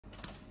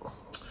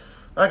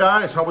Hi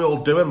guys, how are we all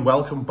doing?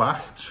 Welcome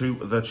back to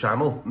the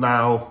channel.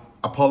 Now,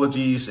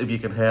 apologies if you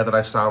can hear that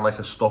I sound like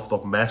a stuffed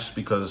up mess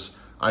because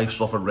I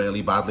suffer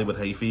really badly with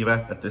hay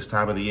fever at this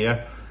time of the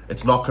year.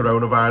 It's not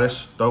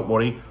coronavirus, don't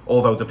worry.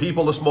 Although the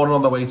people this morning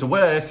on their way to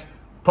work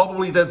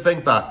probably did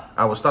think that.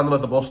 I was standing at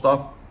the bus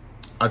stop.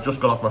 I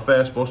just got off my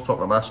first bus, took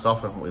my mask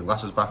off, and my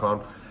glasses back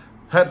on.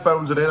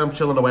 Headphones are in, I'm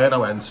chilling away, and I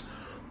went,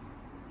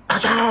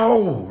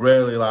 "Achoo!"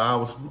 really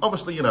loud.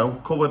 Obviously, you know,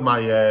 covered my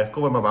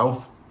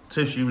mouth,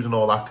 tissues and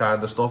all that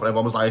kind of stuff. And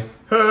everyone was like,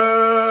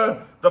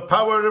 "The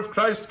power of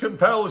Christ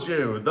compels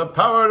you. The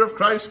power of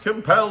Christ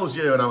compels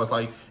you." And I was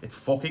like, "It's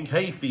fucking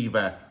hay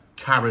fever,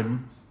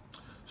 Karen."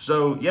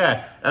 So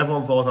yeah,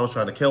 everyone thought I was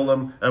trying to kill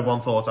them.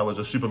 Everyone thought I was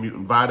a super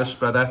mutant virus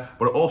spreader,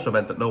 but it also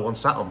meant that no one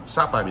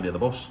sat by me near the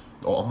bus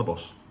or on the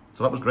bus.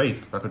 So that was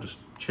great. I could just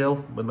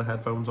chill with my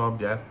headphones on.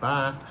 Yeah,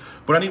 bye.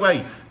 But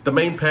anyway, the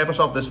main purpose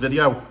of this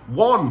video,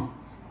 one,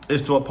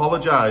 is to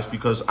apologise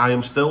because I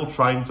am still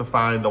trying to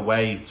find a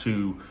way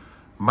to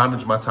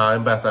manage my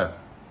time better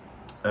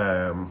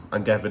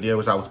and get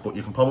videos out. But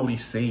you can probably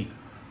see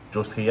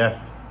just here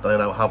that I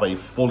now have a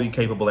fully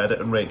capable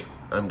editing rig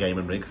and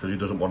gaming rig because who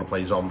doesn't want to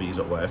play zombies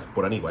at work.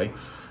 But anyway,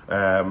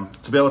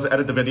 to be able to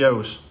edit the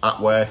videos at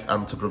work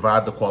and to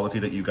provide the quality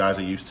that you guys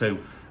are used to.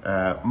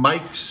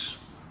 Mics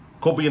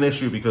could be an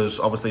issue because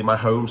obviously my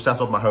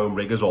home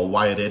rig is all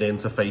wired in,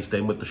 interfaced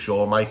in with the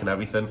Shaun mic and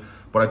everything.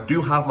 But I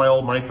do have my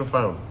old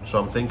microphone, so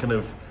I'm thinking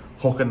of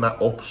hooking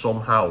that up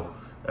somehow.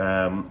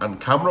 And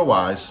camera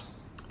wise,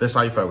 this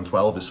iPhone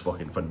 12 is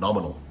fucking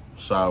phenomenal.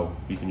 So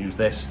you can use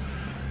this.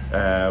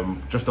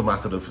 Just a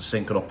matter of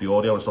syncing up the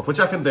audio and stuff, which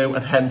I can do,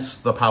 and hence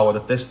the power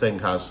that this thing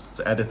has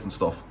to edit and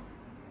stuff.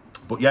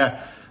 But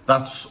yeah,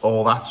 that's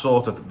all that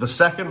sorted. The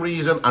second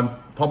reason, and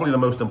probably the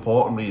most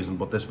important reason,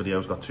 but this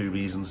video's got two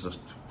reasons, just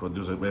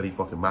does it really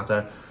fucking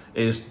matter,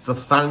 is to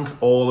thank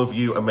all of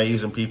you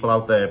amazing people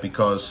out there,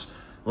 because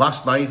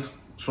last night,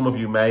 some of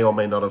you may or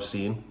may not have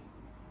seen,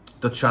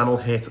 the channel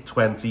hit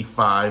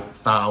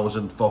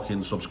 25,000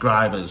 fucking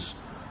subscribers.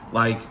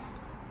 Like,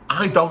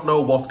 I don't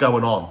know what's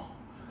going on.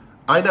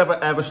 I never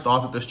ever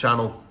started this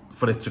channel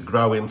for it to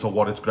grow into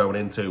what it's grown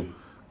into.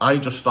 I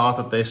just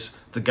started this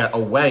to get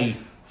away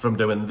from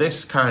doing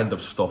this kind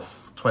of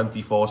stuff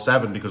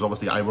 24/7, because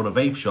obviously I run a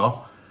vape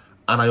shop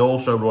and I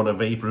also run a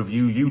vape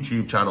review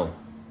YouTube channel,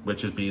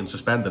 which is being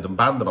suspended and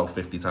banned about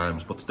 50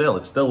 times, but still,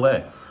 it's still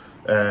there.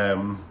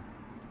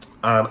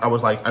 And I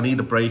was like, I need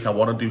a break. I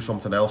want to do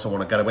something else. I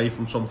want to get away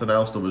from something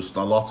else. There was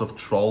a lot of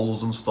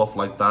trolls and stuff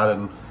like that.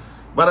 And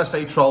when I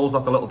say trolls,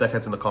 not the little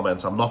dickheads in the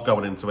comments, I'm not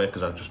going into it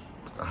because I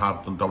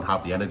don't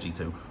have the energy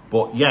to.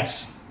 But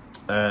yes,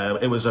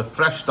 it was a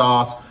fresh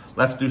start.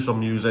 Let's do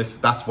some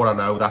music. That's what I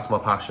know. That's my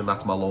passion.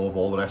 That's my love,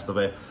 all the rest of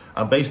it.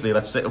 And basically,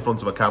 let's sit in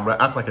front of a camera,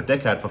 act like a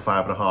dickhead for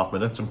 5.5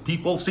 minutes, and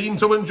people seem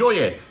to enjoy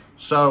it.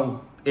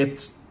 So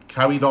it's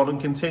carried on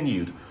and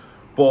continued.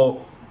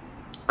 But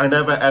I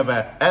never,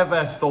 ever,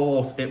 ever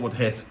thought it would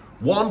hit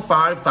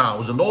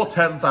 5,000 or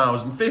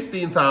 10,000,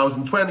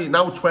 15,000, 20,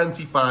 now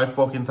 25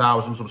 fucking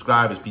thousand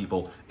subscribers,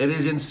 people. It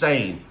is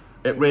insane.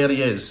 It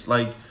really is.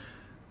 Like,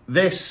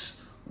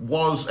 this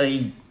was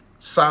a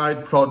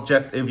side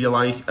project, if you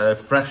like, a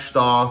fresh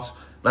start.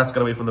 Let's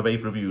get away from the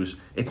vape reviews.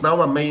 It's now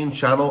my main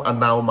channel and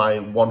now my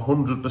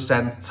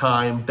 100%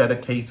 time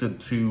dedicated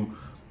to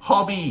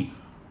hobby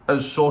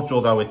as such,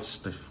 although it's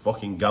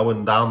fucking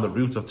going down the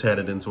route of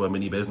turning it into a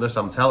mini business,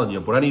 I'm telling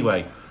you. But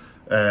anyway,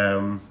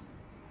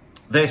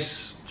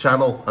 this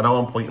channel, I know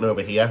I'm pointing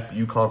over here,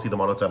 you can't see the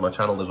monitor, my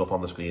channel is up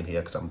on the screen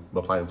here because I'm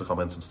replying to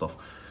comments and stuff,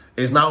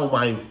 is now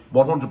my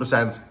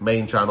 100%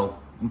 main channel,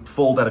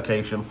 full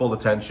dedication, full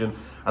attention.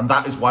 And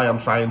that is why I'm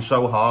trying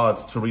so hard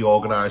to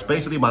reorganize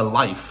basically my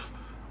life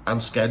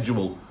and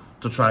schedule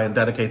to try and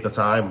dedicate the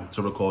time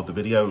to record the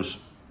videos,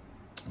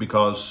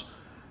 because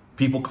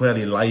people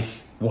clearly like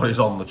what is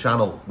on the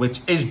channel, which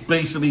is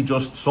basically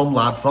just some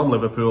lad from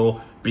Liverpool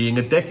being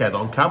a dickhead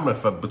on camera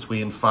for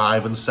between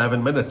 5 and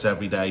 7 minutes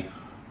every day,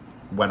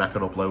 when I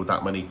can upload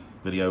that many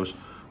videos.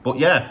 But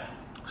yeah,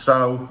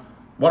 so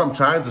what I'm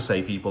trying to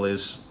say, people,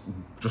 is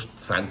just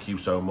thank you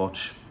so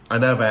much. I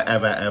never,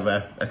 ever,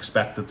 ever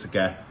expected to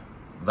get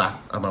that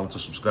amount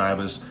of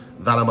subscribers,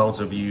 that amount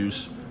of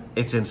views.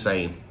 It's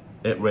insane.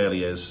 It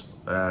really is.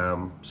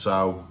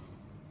 So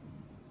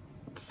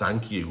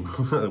thank you.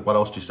 What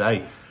else do you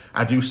say?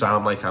 I do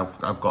sound like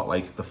I've got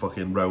like the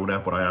fucking Rona,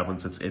 but I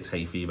haven't. It's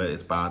hay fever.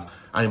 It's bad.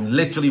 I'm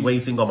literally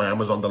waiting on my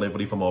Amazon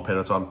delivery for more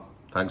Patron.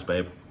 Thanks,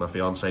 babe. My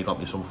fiance got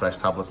me some fresh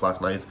tablets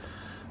last night.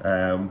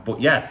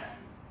 But yeah,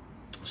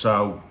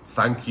 so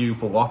thank you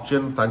for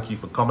watching. Thank you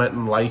for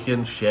commenting,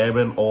 liking,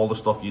 sharing, all the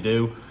stuff you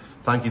do.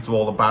 Thank you to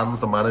all the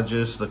bands, the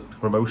managers, the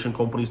promotion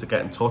companies that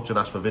get in touch and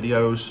ask for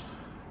videos.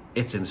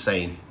 It's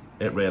insane.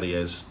 It really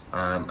is.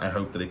 And I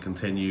hope that it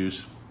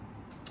continues.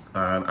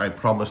 And I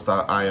promise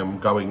that I am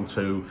going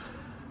to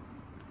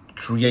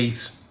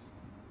create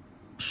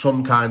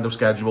some kind of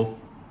schedule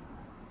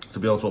to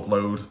be able to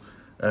upload.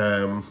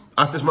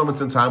 At this moment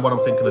in time, what I'm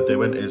thinking of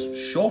doing is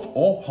shut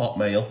up,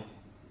 Hotmail.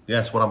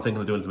 Yes, what I'm thinking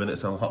of doing at the minute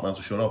is telling Hotmail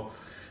to shut up.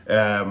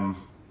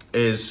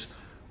 Is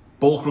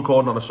bulk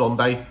recording on a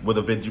Sunday with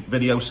a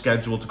video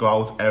scheduled to go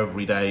out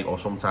every day or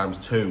sometimes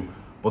 2.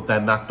 But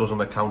then that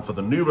doesn't account for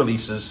the new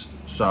releases,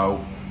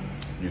 so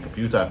new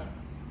computer.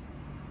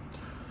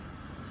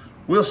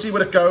 We'll see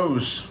where it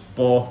goes,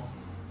 but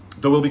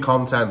there will be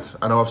content.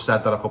 I know I've said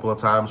that a couple of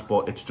times,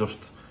 but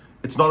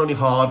it's not only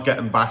hard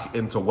getting back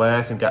into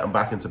work and getting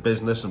back into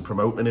business and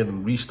promoting it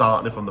and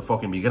restarting it from the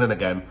fucking beginning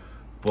again,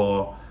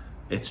 but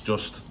it's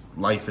just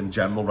life in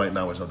general right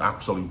now is an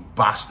absolute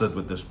bastard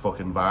with this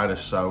fucking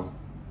virus. So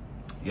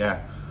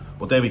yeah,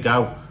 but there we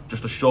go.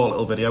 Just a short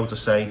little video to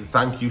say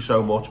thank you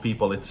so much,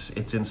 people. It's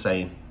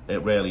insane.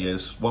 It really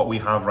is. What we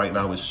have right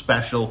now is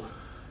special.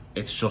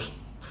 It's just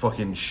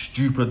fucking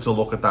stupid to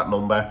look at that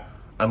number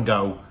and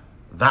go,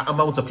 that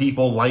amount of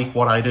people like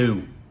what I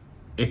do.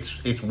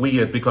 It's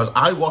weird because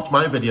I watch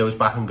my videos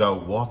back and go,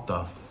 what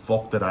the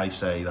fuck did I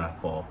say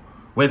that for?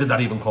 Where did that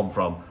even come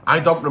from?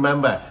 I don't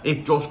remember.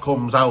 It just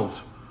comes out.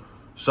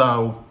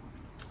 So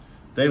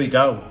there we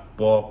go.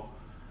 But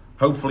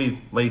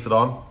hopefully later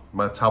on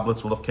my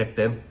tablets will have kicked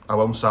in. I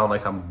won't sound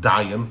like I'm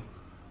dying.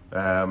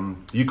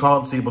 You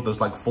can't see, but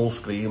there's like full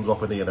screens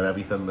up in here and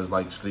everything. There's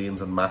like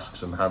screens and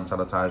masks and hand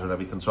sanitizer and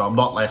everything. So I'm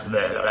not like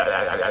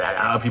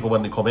people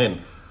when they come in.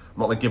 I'm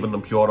not like giving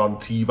them pure on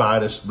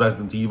T-virus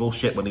Resident Evil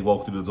shit when they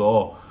walk through the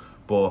door.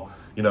 But,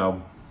 you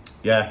know,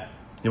 yeah.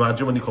 You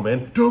imagine when you come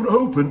in, don't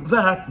open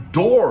that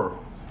door.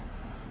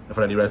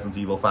 For any Resident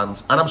Evil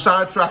fans. And I'm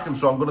sidetracking,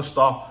 so I'm going to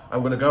stop. I'm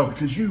going to go,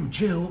 because you,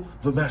 Jill,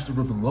 the master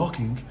of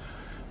unlocking,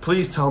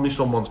 please tell me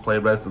someone's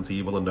played Resident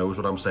Evil and knows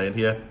what I'm saying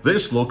here.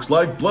 This looks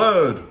like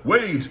blood.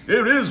 Wait,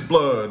 it is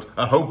blood.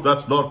 I hope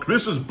that's not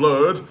Chris's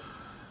blood.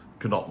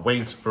 Cannot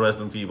wait for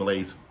Resident Evil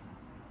 8.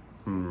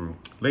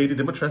 Lady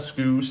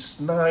Dimitrescu's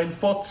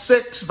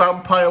 9'6"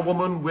 vampire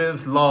woman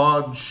with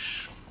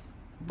large...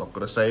 I'm not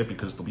going to say it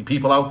because there'll be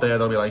people out there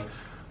that'll be like,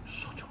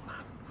 such a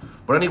man.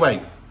 But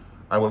anyway,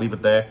 I will leave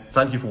it there.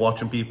 Thank you for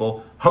watching,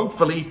 people.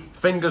 Hopefully,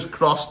 fingers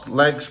crossed,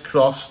 legs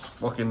crossed,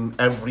 fucking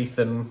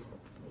everything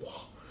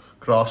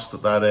crossed,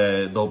 that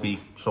there'll be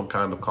some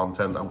kind of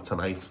content out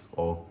tonight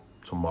or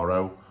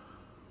tomorrow.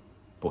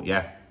 But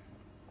yeah.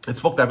 It's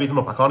fucked everything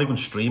up. I can't even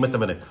stream at the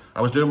minute.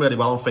 I was doing really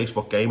well on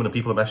Facebook Gaming and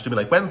people are messaging me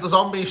like, when's the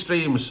zombie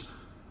streams?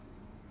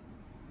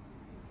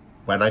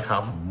 When I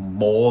have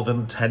more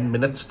than 10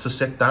 minutes to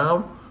sit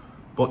down.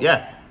 But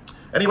yeah.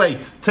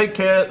 Anyway, take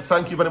care.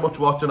 Thank you very much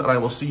for watching and I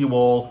will see you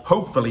all,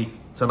 hopefully,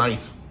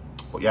 tonight.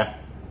 But yeah.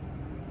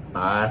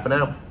 Bye for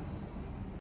now.